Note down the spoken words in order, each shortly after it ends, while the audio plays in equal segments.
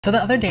So the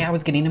other day I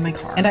was getting in my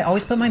car and I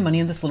always put my money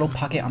in this little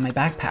pocket on my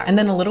backpack. And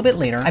then a little bit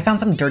later, I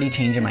found some dirty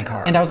change in my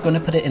car and I was going to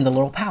put it in the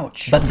little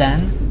pouch. But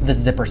then the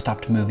zipper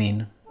stopped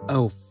moving.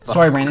 Oh, fuck.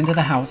 So I ran into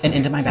the house and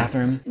into my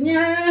bathroom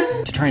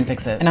to try and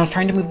fix it. And I was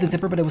trying to move the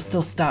zipper, but it was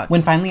still stuck.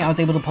 When finally I was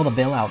able to pull the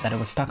bill out that it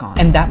was stuck on.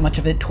 And that much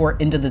of it tore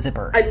into the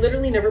zipper. I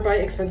literally never buy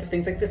expensive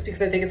things like this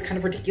because I think it's kind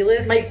of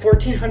ridiculous. My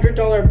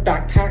 $1,400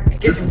 backpack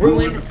gets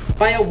ruined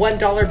by a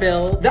 $1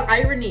 bill. The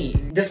irony.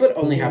 This would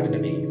only happen to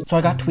me. So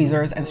I got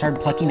tweezers and started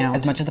plucking out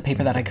as much of the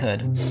paper that I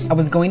could. I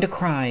was going to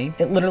cry.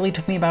 It literally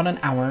took me about an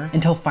hour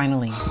until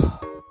finally.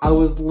 I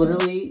was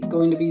literally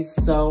going to be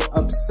so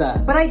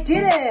upset. But I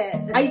did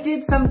it! I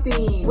did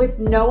something with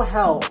no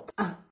help.